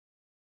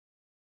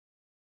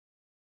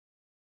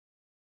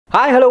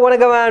Hi, hello,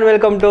 welcome and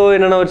welcome to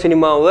another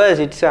cinema verse.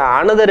 It's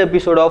another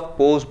episode of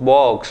Post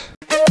Box.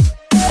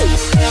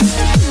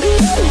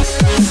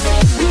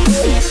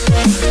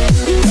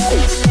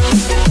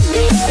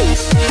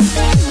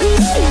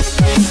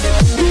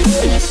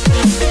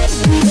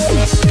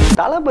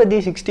 தளபதி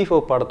 64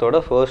 படத்தோட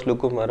first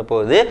லுக்கும்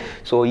வரப்போகுது.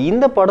 So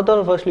இந்த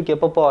படத்தோட first look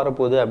எப்பப்போ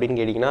வரப்போகுது அப்படின்னு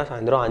கேட்டிங்கன்னா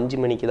சாயந்தரம் 5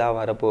 மணிக்கு தான்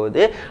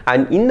வரப்போகுது.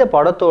 அண்ட் இந்த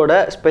படத்தோட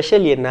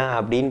ஸ்பெஷல் என்ன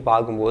அப்படின்னு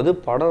பார்க்கும்போது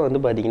படம் வந்து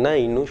பார்த்திங்கன்னா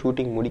இன்னும்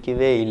ஷூட்டிங்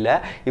முடிக்கவே இல்லை.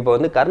 இப்போ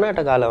வந்து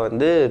கர்நாடகாவில்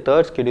வந்து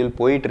தேர்ட் ஸ்கெடியூல்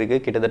போயிட்டுருக்கு,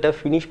 கிட்டத்தட்ட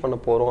ஃபினிஷ் பண்ண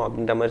போகிறோம்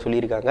அப்படின்ற மாதிரி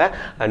சொல்லியிருக்காங்க.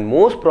 அண்ட்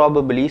மோஸ்ட்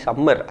ப்ராபபிளி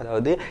சம்மர்,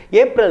 அதாவது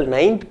April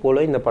 9th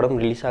போல் இந்த படம்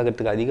ரிலீஸ்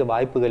ஆகிறதுக்கு அதிக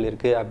வாய்ப்புகள்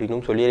இருக்குது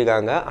அப்படின்னு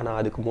சொல்லியிருக்காங்க. ஆனால்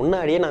அதுக்கு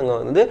முன்னாடியே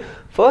நாங்கள் வந்து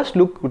ஃபர்ஸ்ட்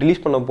லுக்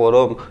ரிலீஸ் பண்ண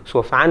போகிறோம். ஸோ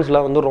ஃபேன்ஸ்லாம்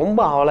வந்து ரொம்ப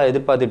ஆவலாக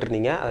எதிர்பார்த்துட்டு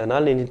இருந்தீங்க,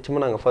 அதனால்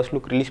நிச்சயமாக நாங்கள் ஃபர்ஸ்ட்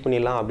லுக் ரிலீஸ்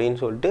பண்ணிடலாம் அப்படின்னு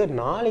சொல்லிட்டு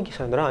நாளைக்கு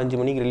சாயந்தரம் 5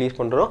 மணிக்கு ரிலீஸ்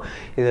பண்ணுறோம்.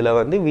 இதில்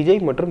வந்து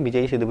விஜய் மற்றும்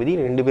விஜய் சேதுபதி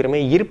 2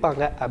 பேருமே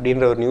இருப்பாங்க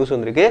அப்படின்ற ஒரு நியூஸ்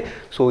வந்திருக்கு.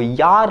 ஸோ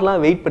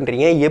யாரெல்லாம் வெயிட்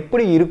பண்ணுறீங்க,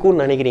 எப்படி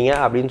இருக்கும்னு நினைக்கிறீங்க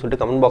அப்படின்னு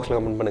சொல்லிட்டு கமெண்ட் பாக்ஸில்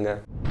கமெண்ட்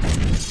பண்ணுங்கள்.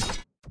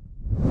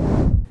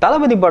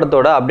 தளபதி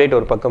படத்தோட அப்டேட்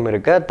ஒரு பக்கம்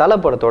இருக்க, தலை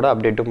படத்தோட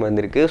அப்டேட்டும்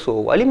வந்திருக்கு. ஸோ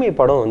வலிமை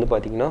படம் வந்து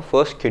பார்த்திங்கன்னா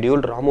ஃபர்ஸ்ட்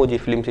ஸ்கெடியூல் ராமோஜி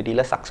ஃபிலிம்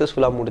சிட்டியில்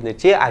சக்ஸஸ்ஃபுல்லாக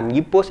முடிஞ்சிச்சு. அண்ட்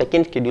இப்போது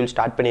செகண்ட் ஸ்கெடியூல்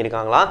ஸ்டார்ட்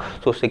பண்ணியிருக்காங்களா.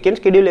 ஸோ செகண்ட்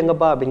ஸ்கெடியூல்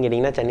எங்கப்பா அப்படின்னு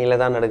கேட்டிங்கன்னா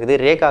சென்னையில் தான் நடக்குது,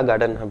 ரேகா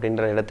கார்டன்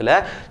அப்படின்ற இடத்துல.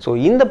 ஸோ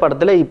இந்த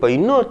படத்தில் இப்போ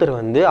இன்னொருத்தர்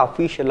வந்து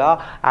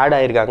அஃபிஷியலாக ஆட்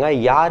ஆகிருக்காங்க.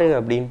 யார்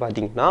அப்படின்னு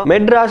பார்த்தீங்கன்னா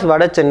மெட்ராஸ்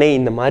வட சென்னை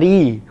இந்த மாதிரி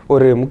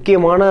ஒரு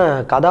முக்கியமான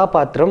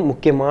கதாபாத்திரம்,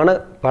 முக்கியமான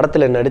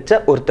படத்தில் நடித்த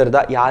ஒருத்தர்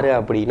தான். யார்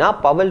அப்படின்னா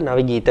பவல்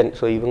நவகீதன்.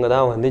 ஸோ இவங்க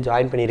தான் வந்து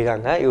ஜாயின்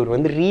பண்ணியிருக்காங்க. இவர்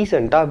வந்து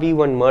ரீசெண்டாக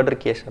V1 மர்டர்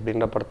கேஸ்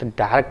அப்படின்ற படத்தை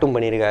டேரக்டும்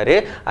பண்ணியிருக்காரு.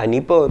 அண்ட்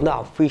இப்போ வந்து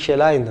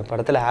அஃபிஷியலாக இந்த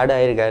படத்தில் ஆட்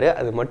ஆகிருக்காரு.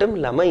 அது மட்டும்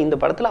இல்லாமல் இந்த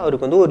படத்தில்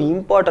அவருக்கு வந்து ஒரு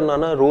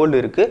இம்பார்ட்டண்டான ரோல்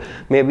இருக்குது.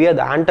 மேபி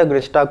அது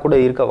ஆன்டகனிஸ்டாக கூட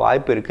இருக்க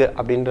வாய்ப்பு இருக்குது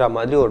அப்படின்ற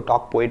மாதிரி ஒரு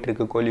டாக்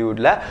போயிட்டுருக்கு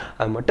கோலிவுட்டில்.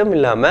 அது மட்டும்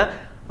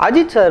இல்லாமல்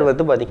அஜித் சார்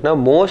வந்து பார்த்திங்கன்னா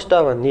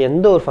மோஸ்ட்டாக வந்து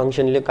எந்த ஒரு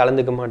ஃபங்க்ஷன்லையும்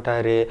கலந்துக்க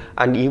மாட்டார்.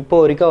 அண்ட் இப்போ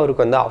வரைக்கும்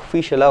அவருக்கு வந்து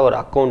அஃபிஷியலாக ஒரு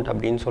அக்கௌண்ட்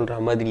அப்படின்னு சொல்கிற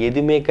மாதிரி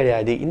எதுவுமே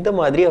கிடையாது. இந்த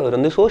மாதிரி அவர்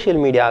வந்து சோஷியல்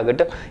மீடியா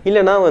ஆகட்டும்,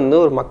 இல்லைனா வந்து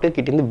ஒரு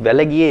மக்கள்கிட்டேருந்து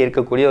விலகியே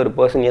இருக்கக்கூடிய ஒரு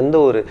பர்சன், எந்த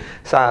ஒரு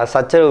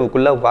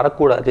சச்சரவுக்குள்ளே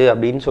வரக்கூடாது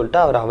அப்படின்னு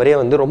சொல்லிட்டு அவரே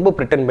வந்து ரொம்ப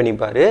ப்ரிட்டன்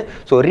பண்ணிப்பார்.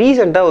 ஸோ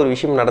ரீசெண்டாக ஒரு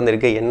விஷயம்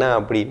நடந்திருக்கு. என்ன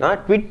அப்படின்னா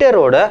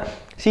ட்விட்டரோட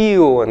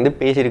CEO வந்து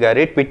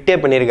பேசியிருக்காரு, ட்விட்டே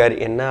பண்ணியிருக்காரு.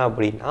 என்ன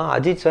அப்படின்னா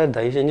அஜித் சார்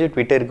தயவு செஞ்சு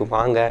ட்விட்டருக்கு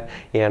வாங்க,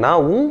 ஏன்னா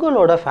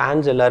உங்களோட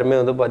ஃபேன்ஸ் எல்லாருமே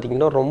வந்து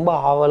பார்த்திங்கன்னா ரொம்ப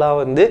ஆவலாக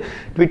வந்து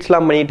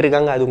ட்விட்ஸ்லாம் பண்ணிகிட்டு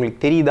இருக்காங்க. அது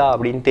உங்களுக்கு தெரியுதா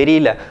அப்படின்னு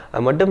தெரியல.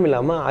 அது மட்டும்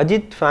இல்லாமல்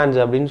அஜித் ஃபேன்ஸ்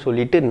அப்படின்னு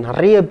சொல்லிட்டு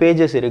நிறைய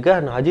பேஜஸ் இருக்குது.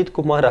 அண்ட் அஜித்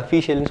குமார்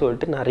அஃபிஷியல்னு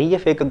சொல்லிட்டு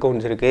நிறைய ஃபேக்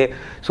அக்கௌண்ட்ஸ் இருக்குது.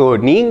 ஸோ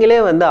நீங்களே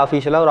வந்து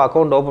அஃபிஷியலாக ஒரு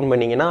அக்கௌண்ட் ஓப்பன்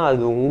பண்ணிங்கன்னா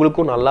அது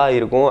உங்களுக்கும் நல்லா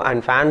இருக்கும்,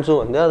 அண்ட்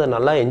ஃபேன்ஸும் வந்து அதை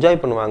நல்லா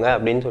என்ஜாய் பண்ணுவாங்க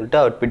அப்படின்னு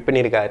சொல்லிட்டு அவர் ட்விட்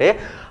பண்ணியிருக்காரு.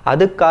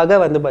 அதுக்காக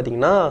வந்து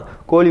பார்த்திங்கன்னா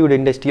கோலிவுட்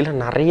இண்டஸ்ட்ரியில்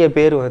நிறைய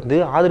பேர் வந்து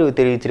ஆதரவு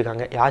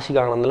தெரிவிச்சிருக்காங்க.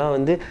 யாஷிகா ஆனந்த்லாம்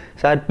வந்து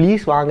சார்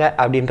ப்ளீஸ் வாங்க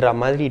அப்படின்ற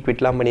மாதிரி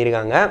ட்விட்லாம்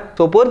பண்ணியிருக்காங்க.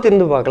 ஸோ பொறுத்து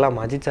இருந்து பார்க்கலாம்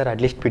அஜித் சார்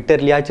அட்லீஸ்ட்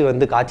ட்விட்டர்லையாச்சும்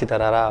வந்து காட்சி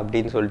தராரா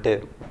அப்படின்னு சொல்லிட்டு.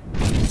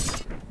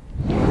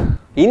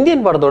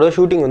 இந்தியன் படத்தோட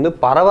ஷூட்டிங் வந்து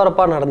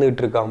பரபரப்பாக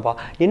நடந்துகிட்டு இருக்கான்ப்பா.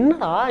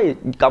 என்னடா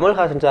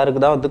கமல்ஹாசன்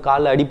சாருக்கு தான் வந்து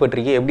காலில்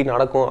அடிபட்டிருக்கு, எப்படி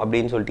நடக்கும்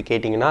அப்படின்னு சொல்லிட்டு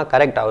கேட்டிங்கன்னா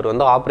கரெக்ட், அவர்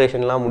வந்து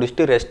ஆப்ரேஷன்லாம்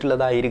முடிச்சுட்டு ரெஸ்ட்டில்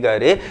தான்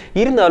இருக்கார்.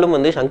 இருந்தாலும்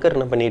வந்து சங்கர்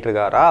என்ன பண்ணிகிட்டு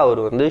இருக்காரா,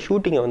 அவர் வந்து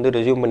ஷூட்டிங்கை வந்து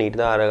ரெஸ்யூம் பண்ணிட்டு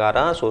தான்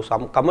இருக்காராம். ஸோ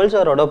கமல்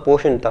சாரோட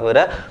போர்ஷன்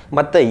தவிர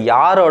மற்ற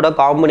யாரோட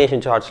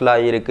காம்பினேஷன்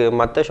ஷார்ட்ஸ்லாம் இருக்குது,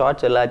 மற்ற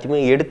ஷார்ட்ஸ்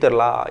எல்லாத்தையுமே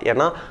எடுத்துடலாம்.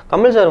 ஏன்னா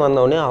கமல் சார்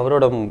வந்தோடனே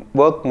அவரோட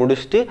ஒர்க்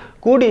முடிச்சுட்டு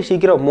கூடிய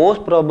சீக்கிரம்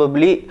மோஸ்ட்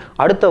ப்ராபப்ளி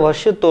அடுத்த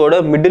வருஷத்தோட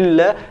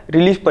மிடில்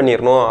ரிலீஸ்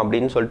பண்ணிடணும்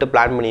அப்படின்னு சொல்லிட்டு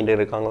பிளான் பண்ணிட்டு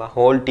இருக்காங்களா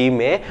ஹோல்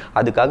டீமே.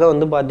 அதுக்காக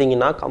வந்து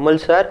பார்த்தீங்கன்னா கமல்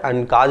சார்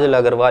அண்ட் காஜல்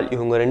அகர்வால்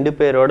இவங்க 2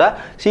 பேரோட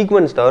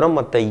சீக்வன்ஸ் தவிர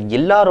மற்ற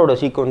எல்லாரோட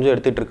சீக்வன்ஸும்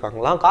எடுத்துகிட்டு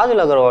இருக்காங்களாம்.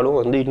 காஜல் அகர்வாலும்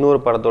வந்து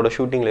இன்னொரு படத்தோட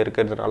ஷூட்டிங்கில்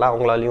இருக்கிறதுனால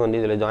அவங்களாலையும்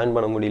வந்து இதில் ஜாயின்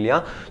பண்ண முடியலையா.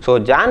 ஸோ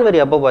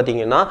ஜான்வரி அப்போ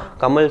பார்த்தீங்கன்னா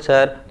கமல்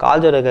சார்,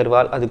 காஜல்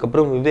அகர்வால்,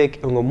 அதுக்கப்புறம் விவேக்,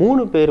 இவங்க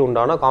 3 பேர்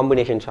உண்டான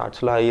காம்பினேஷன்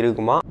ஷாட்ஸ்லாம்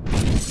இருக்குமா.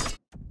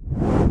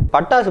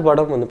 பட்டாசு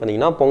படம் வந்து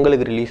பார்த்திங்கன்னா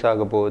பொங்கலுக்கு ரிலீஸ்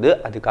ஆக போகுது.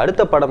 அதுக்கு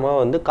அடுத்த படமாக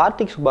வந்து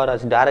கார்த்திக்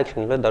சுப்பாராஜ்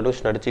டைரக்ஷனில் தனுஷ்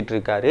நடிச்சிட்டு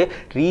இருக்காரு.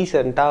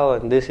 ரீசெண்டாக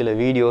வந்து சில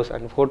வீடியோஸ்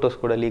அண்ட் ஃபோட்டோஸ்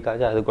கூட லீக்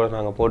ஆச்சு, அது கூட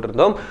நாங்கள்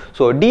போட்டிருந்தோம்.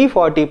 ஸோ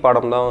D40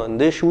 படம் தான்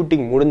வந்து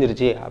ஷூட்டிங்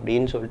முடிஞ்சிருச்சு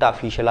அப்படின்னு சொல்லிட்டு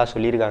அஃபிஷியலாக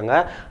சொல்லியிருக்காங்க.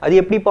 அது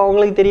எப்படிப்பா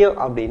அவங்களுக்கு தெரியும்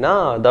அப்படின்னா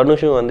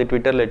தனுஷும் வந்து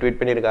ட்விட்டரில் ட்வீட்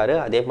பண்ணியிருக்காரு,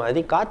 அதே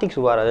மாதிரி கார்த்திக்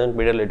சுப்பாராஜன்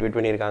ட்விட்டரில் ட்வீட்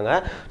பண்ணியிருக்காங்க.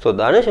 ஸோ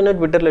தனுஷ் என்ன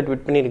ட்விட்டரில்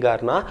ட்வீட்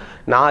பண்ணியிருக்காருன்னா,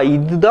 நான்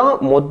இதுதான்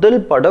முதல்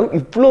படம்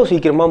இவ்வளோ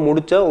சீக்கிரமாக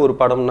முடித்த ஒரு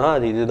படம்னா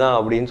அது இதுதான்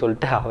அப்படின்னு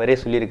சொல்லிட்டு அவரே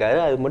சொல்லியிருக்காரு.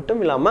 அது மட்டும்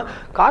இல்லாமல்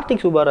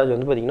கார்த்திக் சுப்பாராஜ்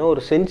வந்து பார்த்திங்கன்னா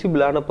ஒரு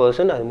சென்சிபிளான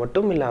பர்சன். அது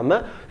மட்டும் இல்லாமல்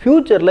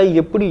ஃப்யூச்சரில்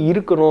எப்படி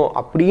இருக்கணும்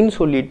அப்படின்னு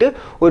சொல்லிட்டு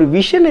ஒரு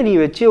விஷனரி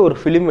வச்சு ஒரு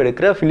ஃபிலிம்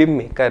எடுக்கிற ஃபிலிம்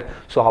மேக்கர்.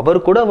 ஸோ அவர்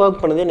கூட ஒர்க்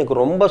பண்ணது எனக்கு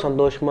ரொம்ப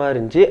சந்தோஷமாக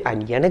இருந்துச்சு.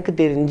 அண்ட் எனக்கு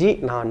தெரிஞ்சு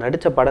நான்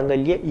நடித்த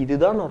படங்கள்லேயே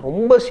இதுதான் நான்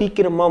ரொம்ப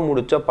சீக்கிரமாக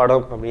முடித்த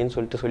படம் அப்படின்னு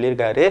சொல்லிட்டு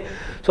சொல்லியிருக்காரு.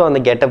 ஸோ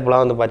அந்த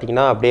கெட்டப்லாம் வந்து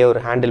பார்த்திங்கன்னா அப்படியே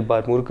ஒரு ஹேண்டில்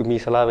பார் முறுக்கு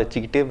மீசெல்லாம்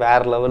வச்சுக்கிட்டு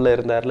வேறு லெவலில்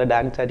இருந்தார்ல,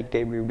 டான்ஸ்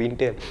ஆடிக்கிட்டே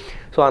இப்படின்ட்டு.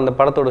 ஸோ அந்த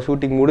படத்தோட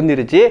ஷூட்டிங்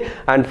முடிஞ்சிருச்சு.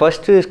 அண்ட்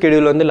ஃபஸ்ட்டு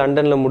ஸ்கெடியூல் வந்து வந்து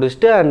லண்டனில்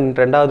முடிச்சுட்டு அண்ட்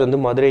ரெண்டாவது வந்து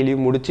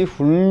மதுரையிலையும் முடிச்சு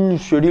ஃபுல்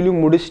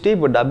ஷெடியூலும் முடிச்சுட்டு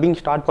இப்போ டப்பிங்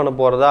ஸ்டார்ட் பண்ண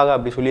போகிறதாக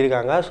அப்படி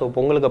சொல்லியிருக்காங்க. ஸோ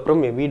பொங்கலுக்கு அப்புறம்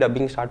மேபி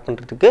டப்பிங் ஸ்டார்ட்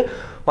பண்ணுறதுக்கு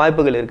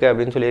வாய்ப்புகள் இருக்குது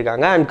அப்படின்னு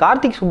சொல்லியிருக்காங்க. அண்ட்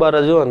கார்த்திக்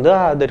சுப்பாராஜும் வந்து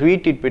அதை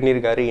ரீட்வீட்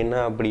பண்ணியிருக்காரு. என்ன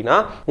அப்படின்னா,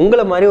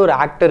 உங்களை மாதிரி ஒரு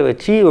ஆக்டர்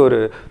வச்சு ஒரு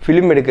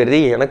ஃபிலிம்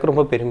எடுக்கிறது எனக்கு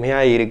ரொம்ப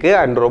பெருமையாக இருக்குது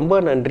அண்ட்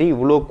ரொம்ப நன்றி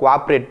இவ்வளோ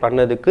கோஆப்ரேட்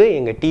பண்ணதுக்கு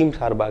எங்கள் டீம்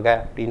சார்பாக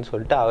அப்படின்னு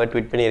சொல்லிட்டு அவர்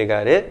ட்வீட்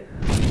பண்ணியிருக்காரு.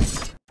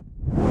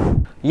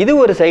 இது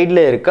ஒரு சைடில்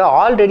இருக்க.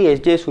 ஆல்ரெடி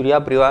எஸ்ஜே சூர்யா,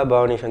 பிரியா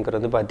பவானி சங்கர்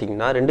வந்து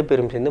பார்த்தீங்கன்னா 2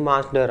 பேரும் சேர்ந்து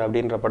மாஸ்டர்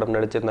அப்படின்ற படம்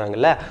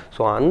நடிச்சிருந்தாங்கல்ல.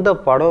 ஸோ அந்த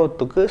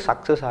படத்துக்கு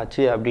சக்ஸஸ்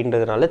ஆச்சு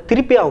அப்படின்றதுனால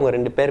திருப்பி அவங்க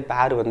 2 பேர்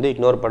வந்து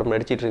இன்னொரு படம்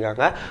நடிச்சிட்டு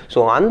இருக்காங்க. ஸோ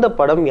அந்த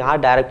படம்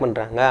யார் டைரக்ட்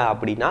பண்ணுறாங்க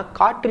அப்படின்னா,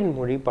 காற்றின்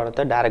மொழி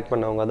படத்தை டைரக்ட்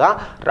பண்ணவங்க தான்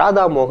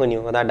ராதா மோகன்.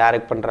 இவங்க தான்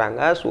டைரக்ட்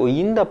பண்ணுறாங்க. ஸோ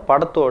இந்த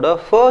படத்தோட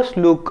ஃபர்ஸ்ட்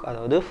லுக்,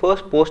 அதாவது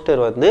ஃபர்ஸ்ட்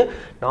போஸ்டர் வந்து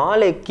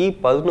நாளைக்கு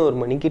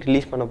 11 மணிக்கு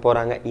ரிலீஸ் பண்ண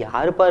போகிறாங்க.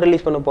 யாருப்பா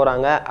ரிலீஸ் பண்ண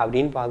போகிறாங்க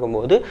அப்படின்னு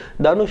பார்க்கும்போது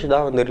தனுஷ்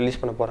தான் வந்து ரிலீஸ்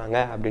பண்ண போறாங்க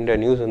அப்படின்ற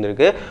நியூஸ்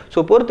வந்திருக்கு. ஸோ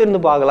பொறுத்திருந்து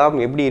பார்க்கலாம்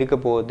எப்படி இருக்க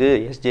போகுது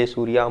எஸ்ஜே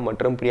சூர்யா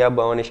மற்றும் பிரியா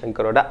பவானி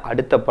சங்கரோட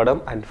அடுத்த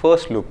படம் and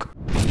first look.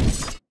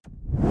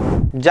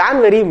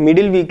 January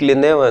middle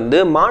வீக்லேருந்தே வந்து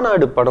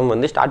மாநாடு படம்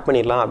வந்து ஸ்டார்ட்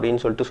பண்ணிடலாம் அப்படின்னு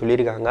சொல்லிட்டு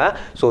சொல்லியிருக்காங்க.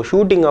 ஸோ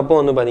ஷூட்டிங் அப்போ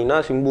வந்து பார்த்தீங்கன்னா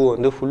சிம்பு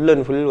வந்து ஃபுல்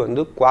அண்ட் ஃபுல்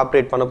வந்து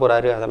கோஆப்ரேட் பண்ண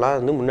போகிறாரு. அதெல்லாம்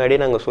வந்து முன்னாடியே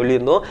நாங்கள்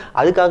சொல்லியிருந்தோம்.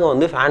 அதுக்காக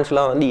வந்து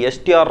ஃபேன்ஸ்லாம் வந்து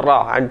எஸ்டிஆர்ரா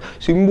அண்ட்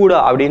சிம்புடா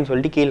அப்படின்னு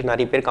சொல்லிட்டு கீழே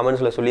நிறைய பேர்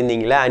கமெண்ட்ஸில்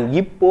சொல்லியிருந்தீங்களே. அண்ட்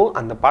இப்போது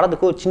அந்த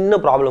படத்துக்கு ஒரு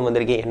சின்ன ப்ராப்ளம்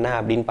வந்திருக்கு. என்ன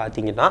அப்படின்னு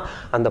பார்த்தீங்கன்னா,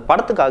 அந்த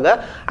படத்துக்காக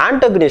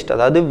ஆன்டகனிஸ்ட்,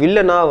 அதாவது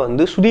வில்லனாக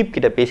வந்து சுதீப்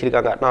கிட்ட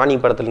பேசியிருக்காங்க. நானி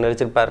படத்தில்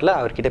நடிச்சிருப்பார்ல,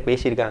 அவர்கிட்ட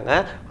பேசியிருக்காங்க.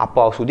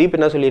 அப்போ சுதீப்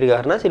என்ன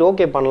சொல்லியிருக்காருன்னா, சரி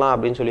ஓகே பண்ணலாம்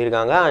அப்படின்னு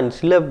சொல்லியிருக்காங்க. அண்ட்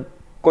சில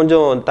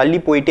கொஞ்சம் தள்ளி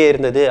போயிட்டே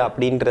இருந்தது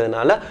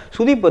அப்படின்றதுனால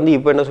சுதீப் வந்து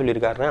இப்போ என்ன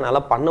சொல்லியிருக்காருன்னா,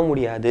 என்னால் பண்ண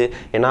முடியாது,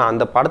 ஏன்னா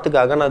அந்த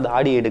படத்துக்காக நான்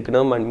தாடி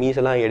எடுக்கணும் அண்ட்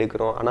மீசெல்லாம்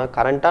எடுக்கணும். ஆனால்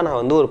கரண்ட்டாக நான்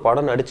வந்து ஒரு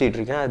படம் நடிச்சிட்டு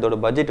இருக்கேன், அதோட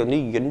பட்ஜெட் வந்து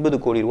 80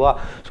 கோடி ரூபா.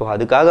 ஸோ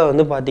அதுக்காக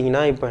வந்து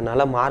பார்த்தீங்கன்னா இப்போ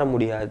என்னால் மாற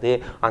முடியாது.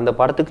 அந்த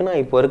படத்துக்கு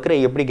நான் இப்போ இருக்கிற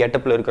எப்படி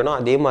கெட்டப்பில் இருக்கணும்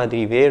அதே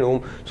மாதிரி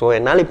வேணும். ஸோ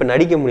என்னால் இப்போ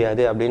நடிக்க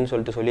முடியாது அப்படின்னு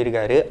சொல்லிட்டு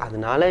சொல்லியிருக்காரு.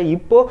 அதனால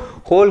இப்போது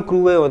ஹோல்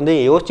க்ரூவே வந்து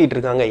யோசிச்சுட்டு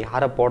இருக்காங்க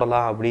யாரை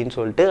போடலாம் அப்படின்னு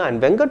சொல்லிட்டு.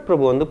 அண்ட் வெங்கட்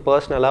பிரபு வந்து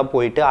பர்சனலாக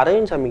போயிட்டு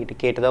அரவிந்த் சாமி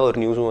கிட்ட கேட்டதாக ஒரு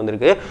நியூஸும்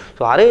வந்திருக்கு.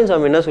 ஸோ அரவிந்த்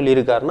சாமி என்ன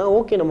சொல்லியிருக்காருன்னா,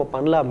 ஓகே நம்ம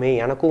பண்ணலாமே,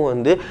 எனக்கும்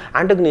வந்து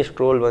ஆன்டகனிஸ்ட்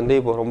ரோல் வந்து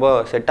இப்போ ரொம்ப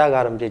செட் ஆக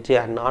ஆரம்பிச்சிச்சு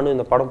அண்ட் நானும்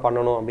இந்த படம்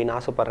பண்ணணும் அப்படின்னு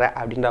ஆசைப்பட்றேன்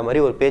அப்படின்ற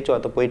மாதிரி ஒரு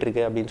பேச்சுவார்த்தை போயிட்டு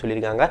இருக்கு அப்படின்னு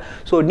சொல்லியிருக்காங்க.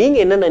 ஸோ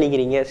நீங்கள் என்ன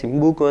நினைக்கிறீங்க?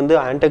 சிம்புக்கு வந்து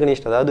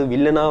ஆன்டகனிஸ்ட், அதாவது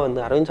வில்லனாக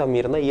வந்து அரவிந்த்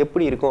சாமி இருந்தால்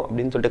எப்படி இருக்கும்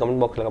அப்படின்னு சொல்லிட்டு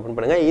கமெண்ட் பாக்ஸில் கமெண்ட்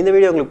பண்ணுங்கள். இந்த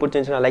வீடியோ உங்களுக்கு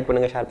பிடிச்சிருந்துச்சுன்னா லைக்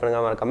பண்ணுங்கள், ஷேர்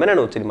பண்ணுங்கள், மறக்காம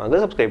நான்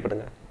சினிமாவுக்கு சப்ஸ்கிரைப்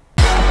பண்ணுங்கள்.